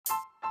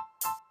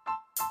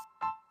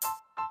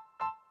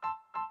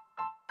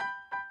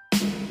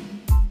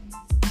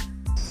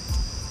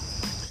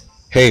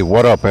Hey,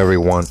 what up,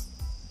 everyone?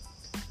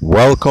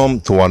 Welcome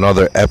to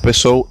another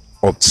episode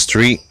of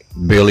Street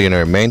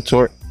Billionaire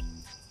Mentor.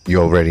 You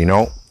already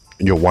know,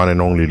 your one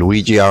and only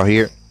Luigi out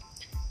here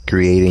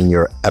creating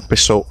your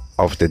episode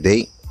of the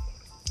day.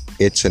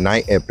 It's a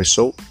night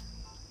episode,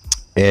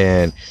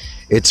 and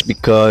it's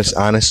because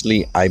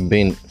honestly, I've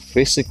been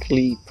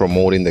physically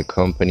promoting the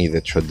company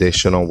the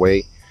traditional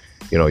way.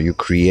 You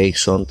create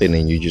something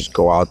and you just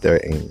go out there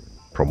and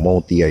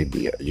promote the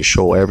idea. You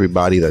show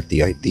everybody that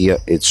the idea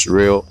it's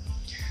real,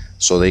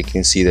 so they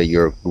can see that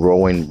you're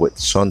growing with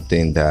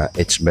something that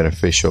it's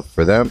beneficial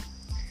for them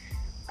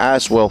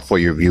as well for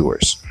your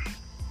viewers.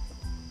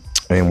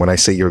 And when I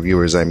say your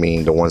viewers, I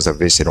mean the ones that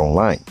visit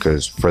online,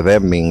 because for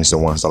them means the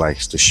ones that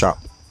likes to shop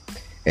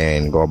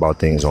and go about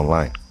things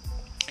online.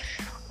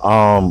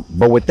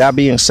 But with that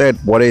being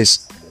said, what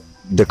is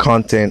the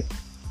content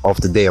of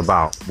the day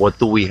about? What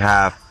do we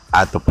have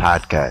at the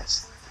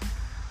podcast?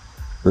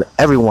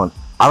 Everyone,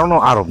 I don't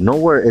know, out of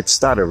nowhere, it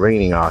started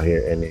raining out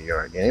here in New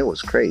York, and it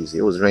was crazy.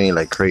 It was raining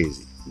like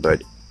crazy,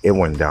 but it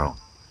went down.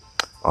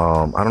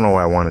 I don't know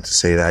why I wanted to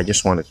say that. I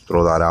just wanted to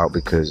throw that out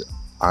because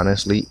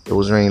honestly, it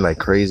was raining like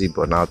crazy,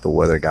 but now the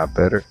weather got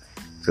better.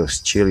 It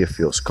feels chilly, it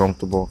feels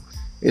comfortable.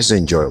 It's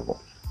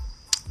enjoyable.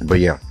 But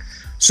yeah,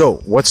 so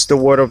what's the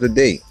word of the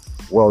day?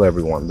 Well,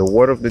 everyone, the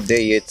word of the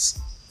day it's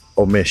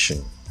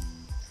omission.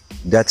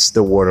 That's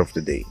the word of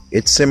the day.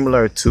 It's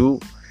similar to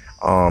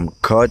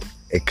cut,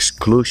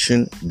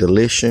 exclusion,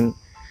 deletion,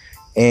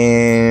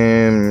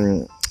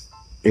 and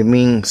it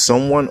means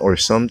someone or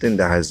something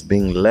that has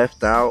been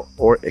left out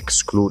or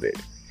excluded.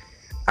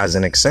 As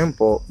an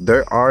example,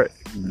 there are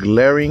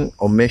glaring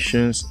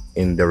omissions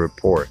in the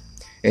report.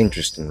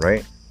 Interesting,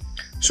 right?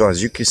 So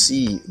as you can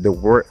see, the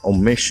word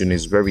omission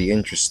is very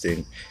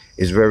interesting.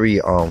 It's very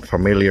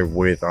familiar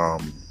with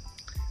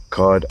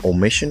cut.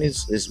 Omission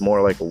is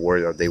more like a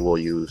word that they will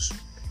use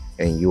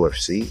in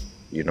UFC,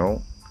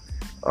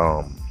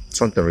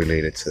 something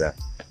related to that.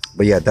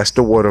 But yeah, that's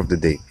the word of the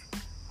day,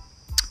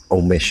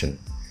 omission.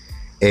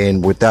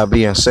 And with that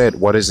being said,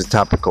 what is the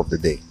topic of the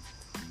day?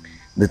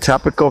 The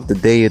topic of the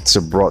day, it's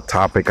a broad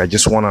topic. I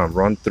just want to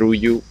run through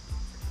you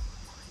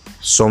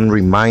some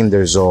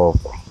reminders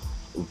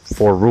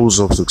for rules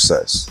of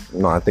success.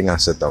 No, I think I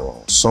said that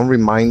wrong. Some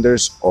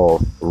reminders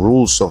of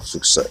rules of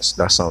success.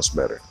 That sounds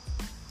better.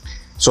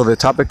 So the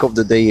topic of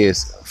the day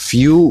is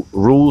few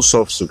rules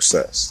of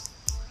success.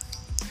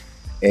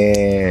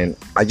 And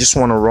I just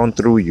want to run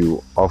through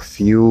you a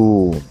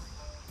few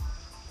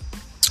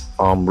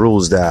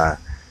rules that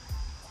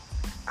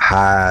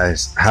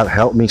have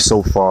helped me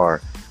so far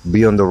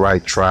be on the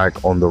right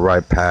track, on the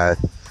right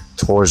path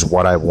towards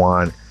what I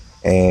want.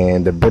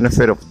 And the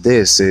benefit of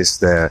this is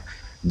that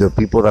the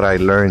people that I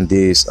learned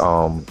these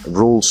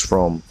rules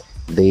from,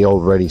 they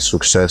already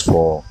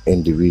successful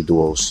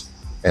individuals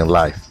in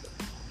life.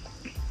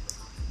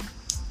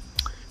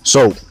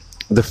 So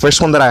the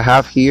first one that I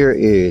have here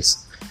is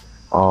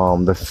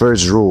the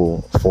first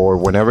rule for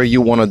whenever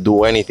you want to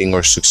do anything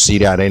or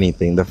succeed at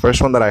anything. The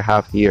first one that I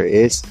have here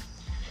is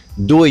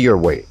do it your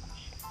way.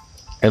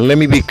 And let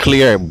me be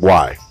clear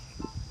why.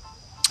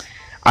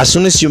 As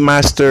soon as you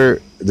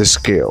master the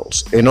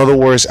skills, in other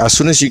words, as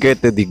soon as you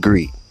get the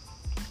degree,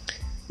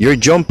 you're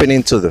jumping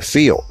into the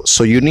field.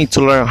 So you need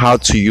to learn how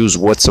to use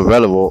what's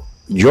available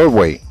your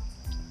way.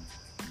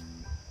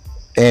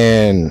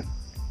 And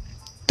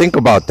think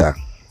about that.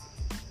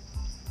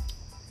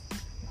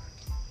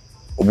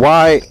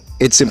 Why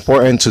it's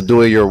important to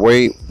do it your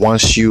way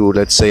once you,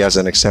 let's say as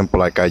an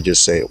example, like I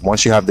just said,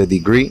 once you have the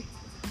degree,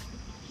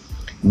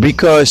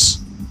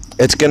 because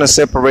it's going to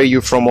separate you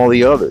from all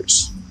the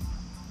others.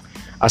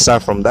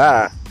 Aside from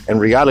that, in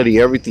reality,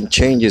 everything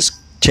changes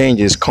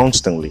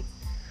constantly,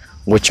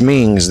 which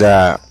means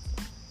that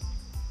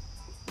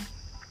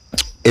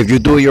if you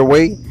do it your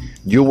way,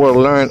 you will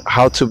learn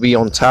how to be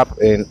on top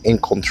and in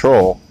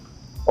control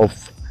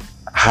of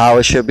how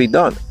it should be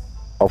done.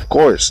 Of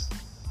course,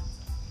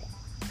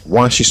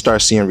 once you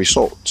start seeing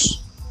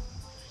results,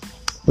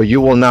 but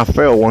you will not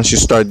fail once you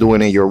start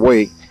doing it your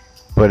way.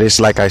 But it's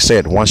like I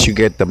said, once you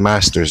get the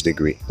master's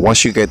degree,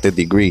 once you get the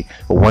degree,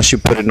 or once you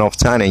put enough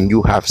time and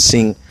you have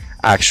seen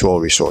actual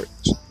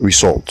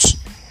results.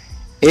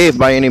 If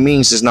by any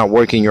means it's not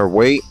working your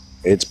way,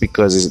 it's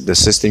because the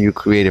system you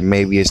created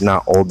maybe is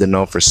not old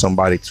enough for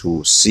somebody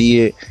to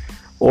see it,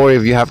 or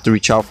if you have to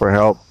reach out for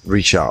help,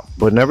 reach out.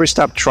 But never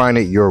stop trying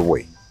it your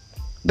way.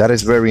 That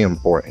is very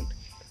important.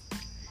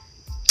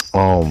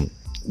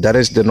 That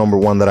is the number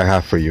one that I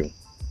have for you.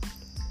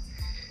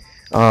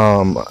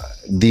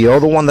 The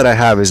other one that I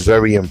have is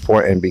very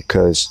important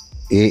because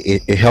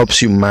it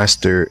helps you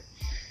master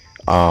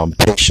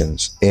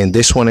patience. And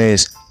this one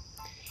is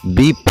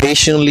be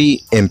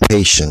patiently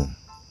impatient.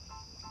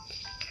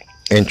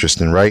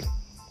 Interesting, right?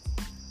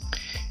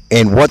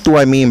 And what do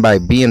I mean by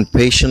being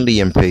patiently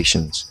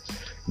impatient?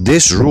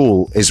 This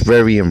rule is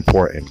very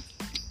important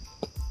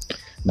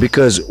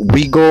because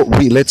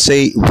let's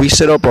say we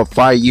set up a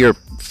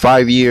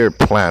 5-year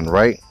plan,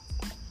 right?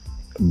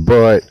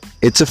 But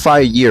it's a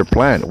 5-year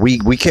plan.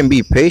 We can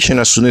be patient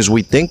as soon as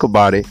we think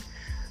about it,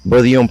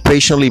 but the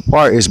impatiently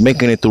part is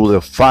making it through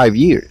the 5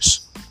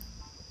 years.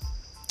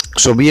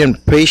 So being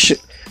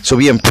patient, so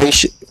being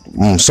patient.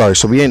 Sorry.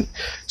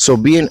 So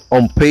being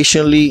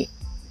impatiently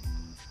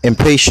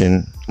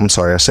impatient. I'm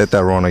sorry, I said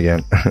that wrong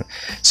again.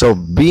 So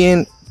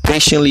being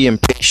patiently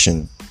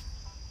impatient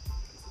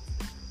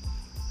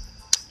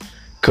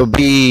could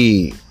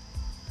be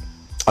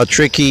a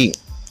tricky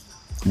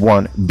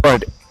one,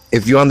 but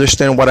if you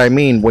understand what I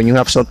mean, when you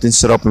have something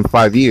set up in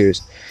 5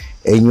 years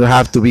and you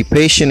have to be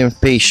patient and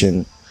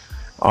patient,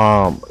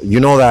 you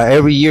know that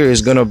every year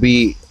is going to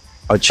be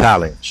a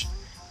challenge,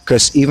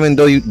 because even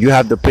though you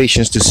have the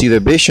patience to see the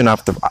vision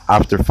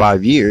after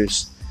 5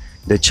 years,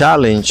 the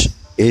challenge,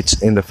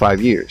 it's in the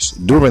 5 years,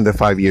 during the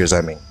 5 years,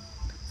 I mean,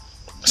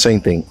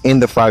 same thing, in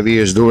the 5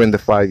 years, during the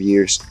 5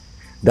 years,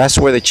 that's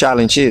where the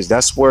challenge is.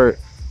 That's where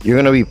you're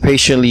going to be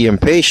patiently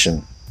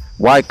impatient.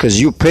 Why?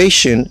 Because you're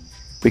patient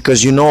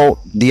because you know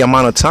the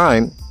amount of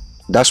time.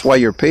 That's why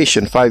you're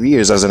patient, 5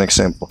 years as an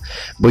example.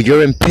 But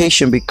you're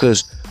impatient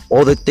because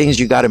all the things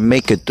you got to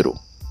make it through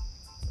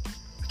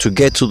to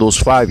get to those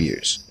 5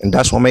 years. And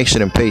that's what makes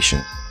it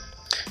impatient.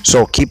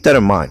 So keep that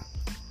in mind.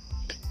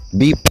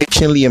 Be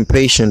patiently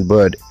impatient,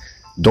 but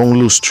don't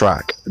lose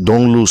track.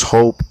 Don't lose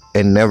hope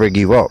and never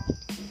give up.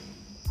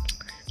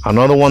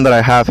 Another one that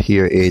I have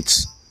here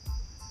is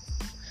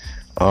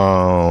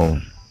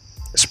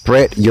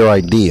spread your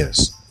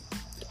ideas.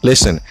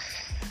 Listen,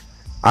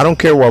 I don't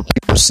care what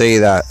people say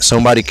that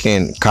somebody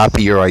can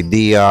copy your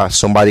idea,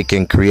 somebody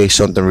can create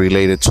something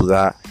related to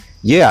that.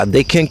 Yeah,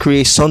 they can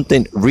create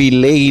something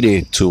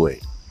related to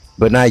it,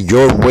 but not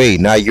your way,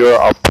 not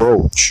your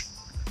approach.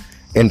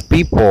 And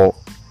people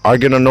are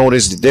going to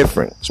notice the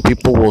difference.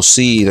 People will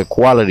see the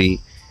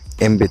quality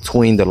in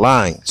between the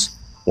lines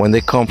when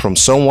they come from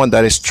someone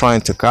that is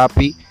trying to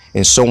copy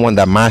and someone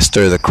that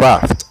master the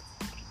craft.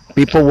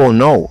 People will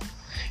know.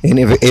 And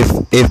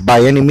if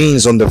by any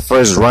means on the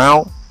first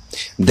round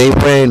they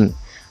win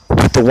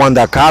with the one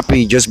that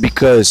copied just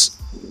because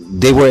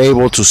they were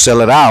able to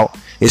sell it out,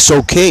 it's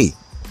okay.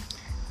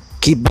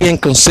 Keep being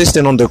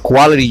consistent on the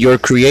quality you're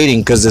creating,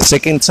 because the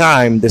second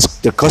time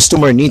the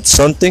customer needs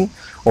something,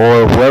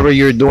 or whoever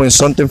you're doing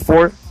something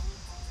for,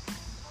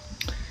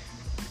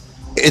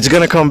 it's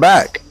gonna come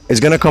back.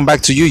 It's gonna come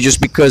back to you just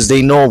because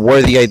they know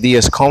where the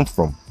ideas come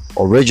from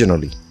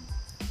originally.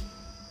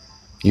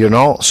 You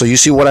know, so you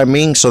see what I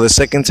mean? So the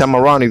second time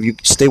around, if you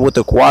stay with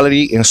the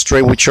quality and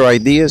straight with your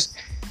ideas,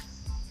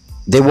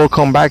 they will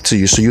come back to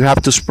you. So you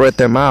have to spread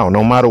them out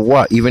no matter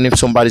what, even if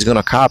somebody's going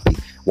to copy.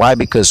 Why?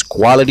 Because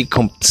quality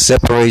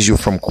separates you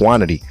from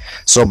quantity.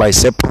 So by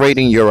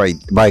spreading your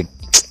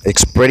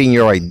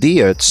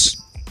ideas,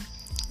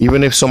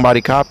 even if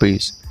somebody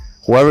copies,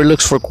 whoever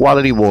looks for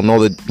quality will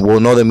know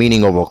the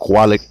meaning of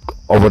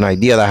an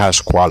idea that has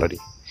quality.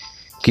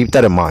 Keep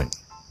that in mind.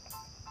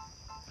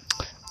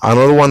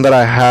 Another one that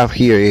I have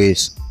here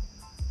is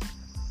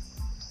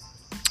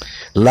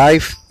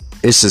life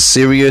is a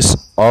series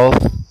of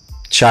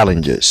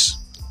challenges.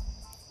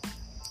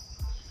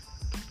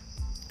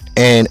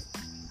 And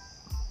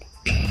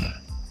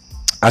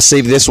I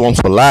saved this one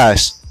for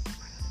last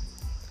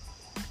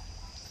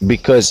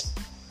because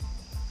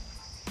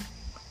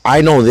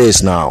I know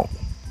this now.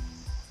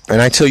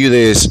 And I tell you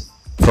this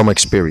from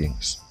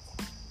experience.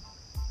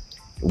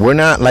 We're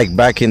not like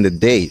back in the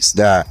days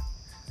that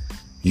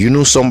you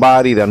knew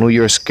somebody that knew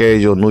your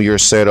schedule, knew your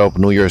setup,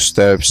 knew your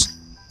steps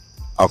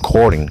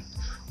according,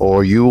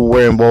 or you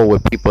were involved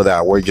with people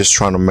that were just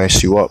trying to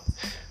mess you up.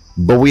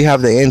 But we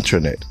have the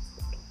internet,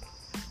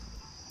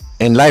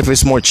 and life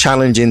is more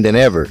challenging than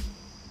ever.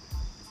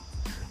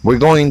 We're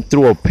going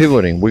through a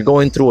pivoting, we're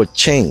going through a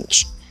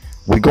change,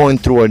 we're going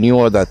through a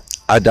new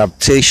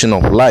adaptation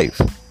of life.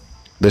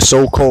 The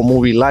so-called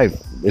movie life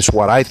is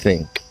what I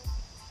think.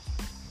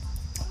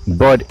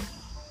 But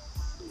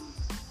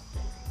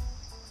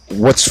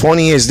what's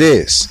funny is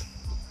this: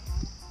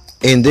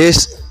 in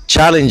these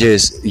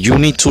challenges, you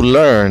need to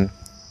learn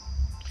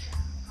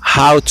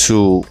how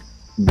to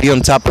be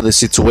on top of the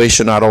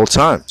situation at all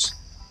times.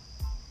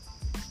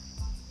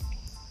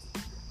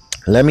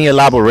 Let me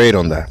elaborate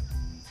on that.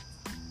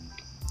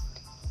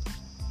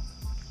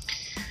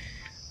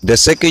 The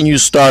second you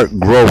start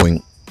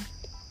growing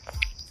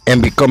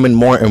and becoming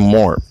more and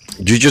more,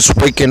 you're just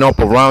waking up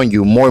around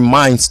you more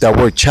minds that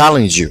will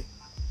challenge you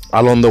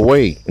along the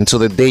way until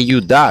the day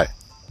you die.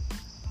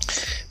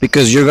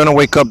 Because you're going to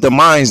wake up the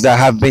minds that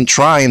have been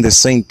trying the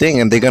same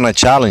thing, and they're going to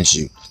challenge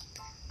you.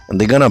 And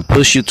they're going to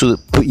put you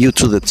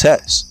to the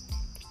test.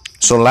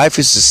 So life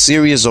is a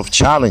series of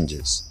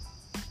challenges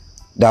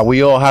that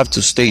we all have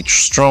to stay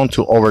strong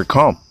to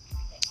overcome.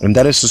 And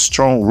that is a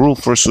strong rule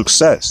for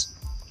success.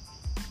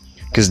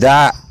 Because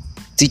that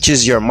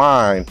teaches your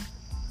mind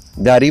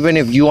that even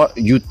if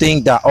you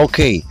think that,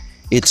 okay,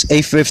 it's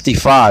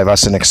 8:55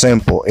 as an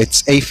example,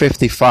 it's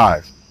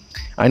 8:55.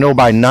 I know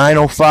by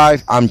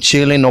 9:05 I'm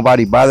chilling,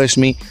 nobody bothers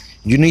me.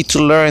 You need to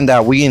learn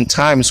that we in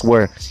times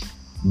where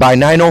by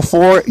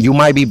 9:04 you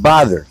might be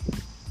bothered.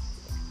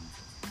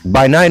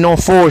 By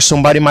 9:04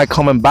 somebody might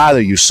come and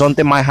bother you.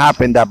 Something might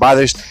happen that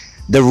bothers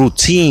the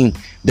routine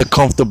the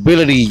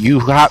comfortability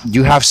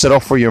you have set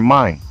up for your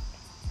mind.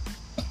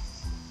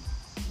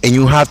 And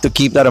you have to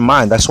keep that in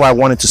mind. That's why I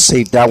wanted to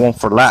save that one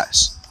for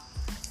last.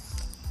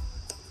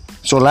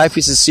 So life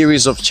is a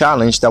series of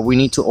challenges that we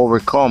need to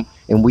overcome,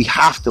 and we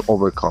have to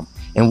overcome,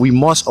 and we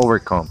must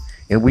overcome,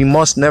 and we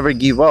must never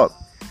give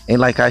up. And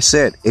like I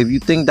said, if you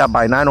think that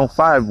by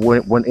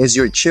 9:05 when is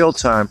your chill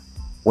time,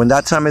 when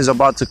that time is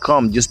about to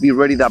come, just be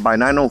ready that by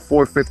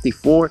 9:04,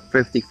 54,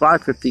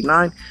 55,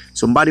 59,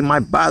 somebody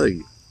might bother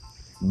you.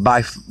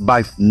 By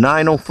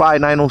 9:05,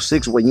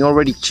 9:06, when you're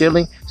already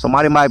chilling,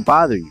 somebody might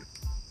bother you.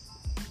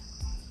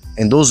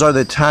 And those are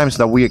the times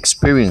that we're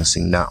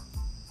experiencing now.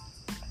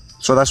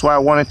 So that's why I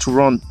wanted to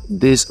run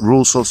these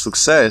rules of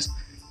success,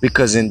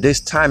 because in these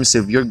times,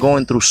 if you're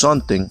going through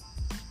something,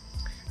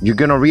 you're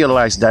going to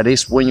realize that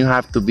is when you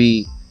have to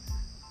be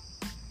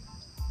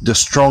the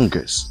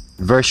strongest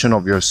version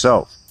of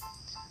yourself,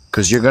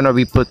 because you're going to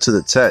be put to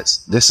the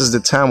test. This is the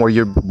time where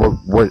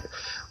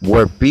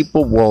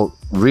people will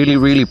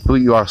really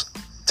put you out,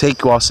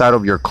 take you outside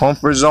of your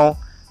comfort zone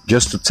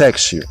just to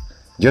test you,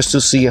 just to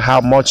see how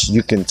much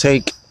you can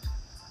take.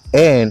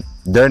 And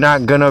they're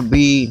not gonna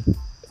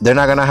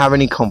have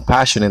any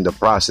compassion in the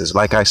process.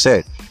 Like I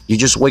said, you're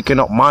just waking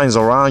up minds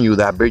around you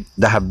that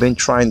have been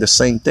trying the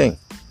same thing.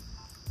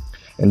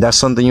 And that's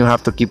something you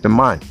have to keep in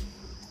mind.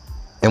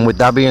 And with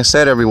that being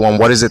said, everyone,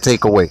 what is the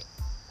takeaway?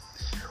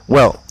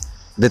 Well,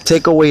 the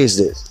takeaway is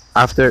this.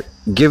 After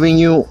giving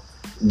you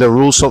the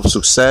rules of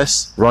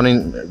success,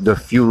 running the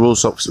few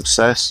rules of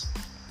success,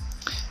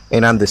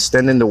 and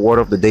understanding the word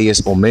of the day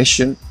is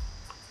omission,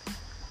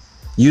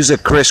 use a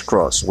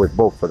crisscross with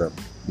both of them.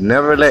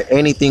 Never let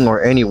anything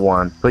or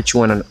anyone put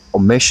you in an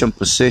omission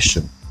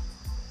position.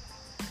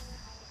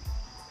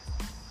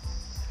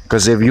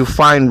 Because if you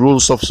find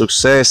rules of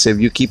success, if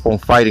you keep on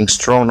fighting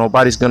strong,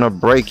 nobody's going to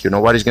break you.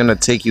 Nobody's going to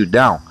take you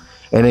down.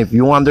 And if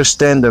you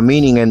understand the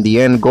meaning and the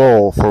end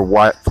goal for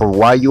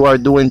why you are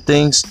doing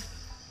things,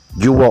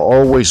 you will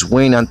always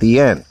win at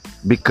the end.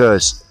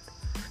 Because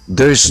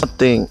there's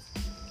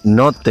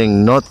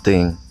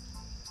nothing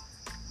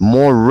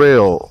more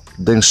real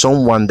than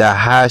someone that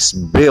has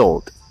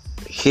built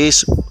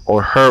his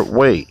or her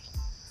way.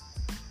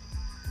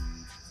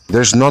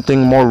 There's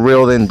nothing more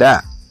real than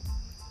that.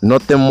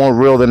 Nothing more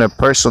real than a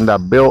person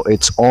that built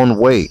its own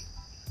way.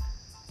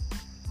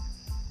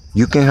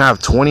 You can have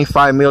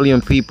 25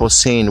 million people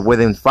saying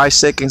within 5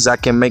 seconds I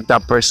can make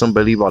that person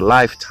believe a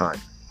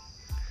lifetime.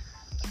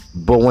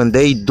 But when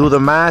they do the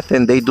math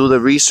and they do the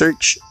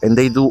research and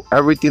they do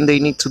everything they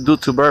need to do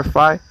to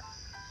verify,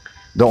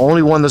 the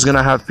only one that's going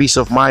to have peace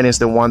of mind is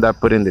the one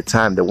that put in the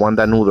time, the one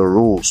that knew the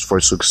rules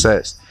for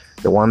success,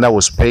 the one that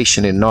was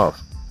patient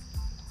enough,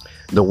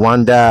 the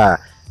one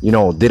that,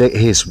 did it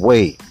his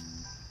way,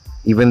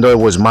 even though it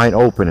was mind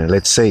opening,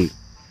 let's say,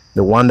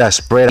 the one that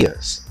spread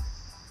ideas,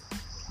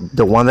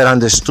 the one that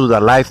understood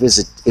that life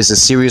is a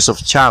series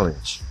of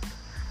challenge.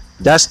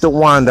 That's the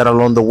one that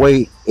along the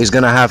way is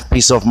going to have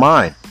peace of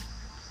mind.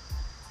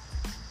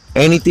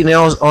 Anything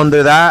else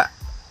under that,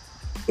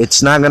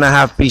 it's not going to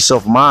have peace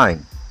of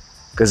mind,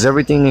 because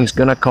everything is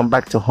going to come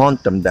back to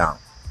hunt them down,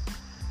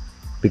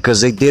 because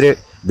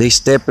they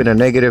step in a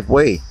negative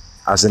way,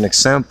 as an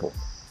example.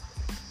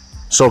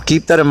 So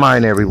keep that in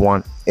mind,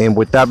 everyone. And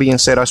with that being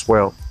said as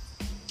well,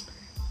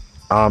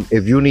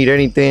 if you need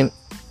anything,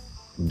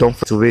 don't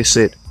forget to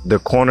visit the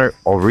corner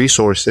of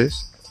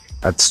resources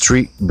at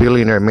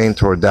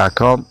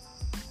streetbillionairementor.com.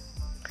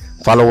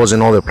 Follow us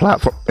in all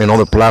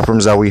the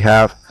platforms that we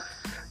have.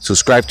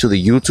 Subscribe to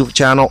the YouTube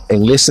channel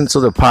and listen to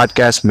the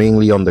podcast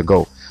mainly on the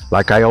go.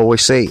 Like I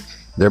always say,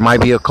 there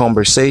might be a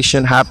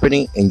conversation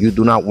happening and you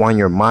do not want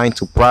your mind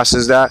to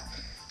process that.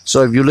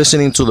 So if you're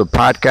listening to the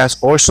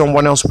podcast or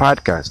someone else's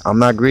podcast, I'm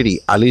not greedy.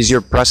 At least you're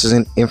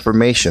processing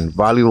information,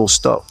 valuable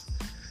stuff.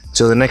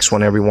 Till the next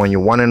one, everyone,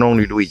 your one and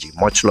only Luigi.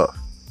 Much love.